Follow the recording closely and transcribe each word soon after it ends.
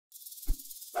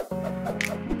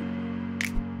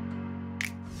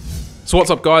So what's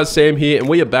up guys, Sam here, and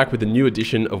we are back with a new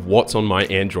edition of What's on My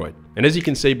Android. And as you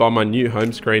can see by my new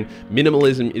home screen,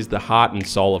 minimalism is the heart and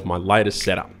soul of my latest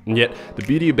setup. And yet, the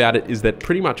beauty about it is that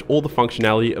pretty much all the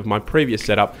functionality of my previous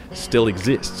setup still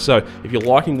exists. So if you're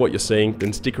liking what you're seeing,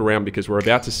 then stick around because we're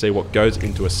about to see what goes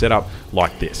into a setup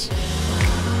like this.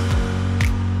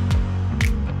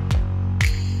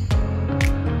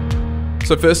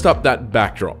 So first up, that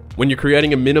backdrop. When you're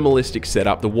creating a minimalistic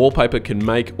setup, the wallpaper can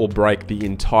make or break the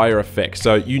entire effect,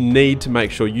 so you need to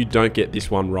make sure you don't get this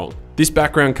one wrong. This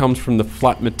background comes from the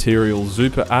Flat Material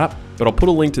Zooper app, but I'll put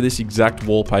a link to this exact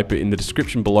wallpaper in the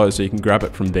description below so you can grab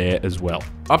it from there as well.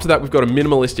 After that, we've got a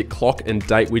minimalistic clock and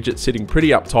date widget sitting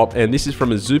pretty up top, and this is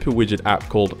from a Zooper widget app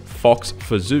called Fox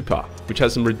for Zooper, which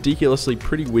has some ridiculously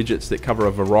pretty widgets that cover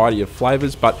a variety of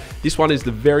flavors, but this one is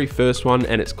the very first one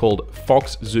and it's called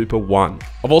Fox Zooper 1.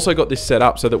 I've also got this set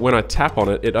up so that when I tap on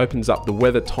it, it opens up the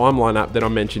weather timeline app that I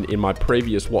mentioned in my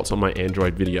previous What's on My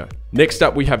Android video. Next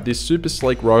up, we have this super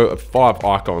sleek row of 5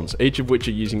 icons, each of which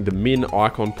are using the Min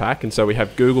icon pack. And so we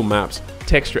have Google Maps,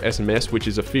 Textra SMS, which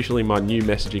is officially my new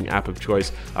messaging app of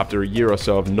choice after a year or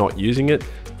so of not using it,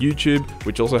 YouTube,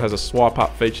 which also has a swipe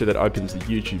up feature that opens the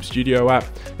YouTube Studio app,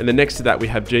 and then next to that we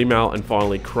have Gmail, and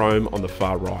finally Chrome on the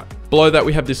far right. Below that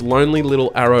we have this lonely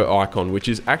little arrow icon, which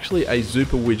is actually a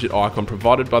Zooper widget icon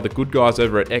provided by the good guys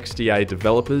over at XDA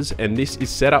Developers, and this is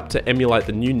set up to emulate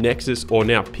the new Nexus or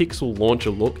now Pixel launcher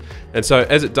look. And so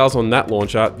as it does on that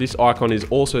launcher, this icon is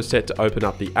also set to open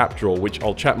up the app drawer, which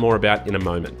I'll chat more about in a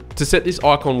moment. To set this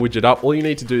icon widget up, all you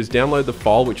need to do is download the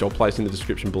file, which I'll place in the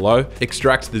description below,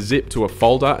 extract the zip to a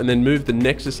folder, and then move the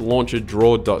Nexus launcher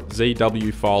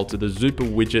drawer.zw file to the Zooper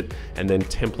widget and then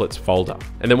templates folder.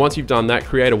 And then once you've done that,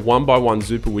 create a 1x1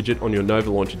 Zooper widget on your Nova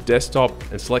Launcher desktop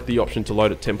and select the option to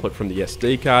load a template from the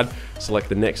SD card, select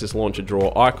the Nexus launcher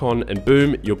drawer icon, and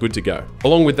boom, you're good to go.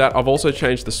 Along with that, I've also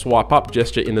changed the swipe up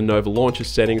gesture in the Nova Launcher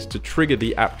settings to trigger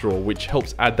the app drawer, which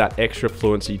helps add that extra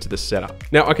fluency to the setup.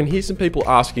 Now, I can hear some people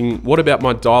asking, what about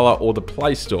my dialer or the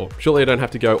Play Store? Surely I don't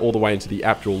have to go all the way into the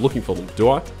app drawer looking for them, do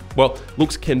I? Well,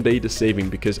 looks can be deceiving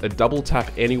because a double tap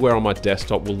anywhere on my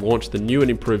desktop will launch the new and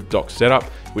improved dock setup,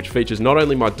 which features not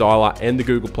only my dialer and the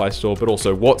Google Play Store, but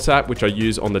also WhatsApp, which I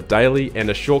use on the daily, and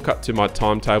a shortcut to my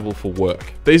timetable for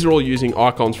work. These are all using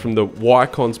icons from the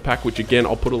Ycons pack, which again,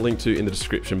 I'll put a link to in the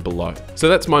description below. So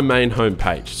that's my main home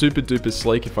page. Super duper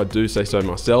sleek if I do say so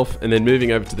myself. And then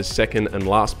moving over to the second and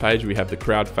last page, we have the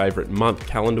crowd favorite month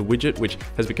calendar widget, which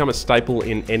has become a staple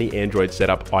in any Android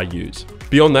setup I use.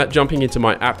 Beyond that, jumping into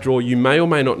my app drawer, you may or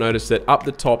may not notice that up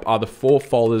the top are the 4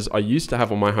 folders I used to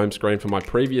have on my home screen for my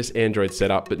previous Android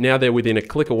setup, but now they're within a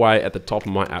click away at the top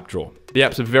of my app drawer. The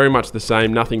apps are very much the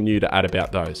same, nothing new to add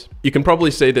about those. You can probably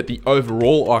see that the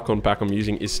overall icon pack I'm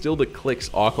using is still the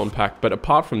Clicks icon pack, but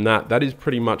apart from that, that is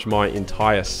pretty much my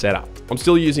entire setup. I'm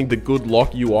still using the Good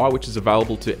Lock UI, which is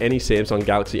available to any Samsung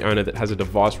Galaxy owner that has a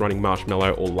device running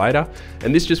Marshmallow or later,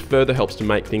 and this just further helps to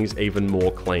make things even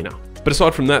more cleaner. But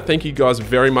aside from that, thank you guys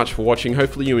very much for watching.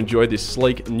 Hopefully you enjoyed this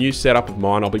sleek new setup of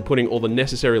mine. I'll be putting all the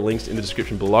necessary links in the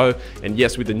description below. And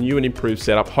yes, with the new and improved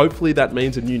setup, hopefully that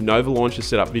means a new Nova Launcher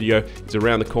setup video is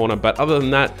around the corner. But other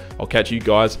than that, I'll catch you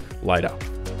guys later.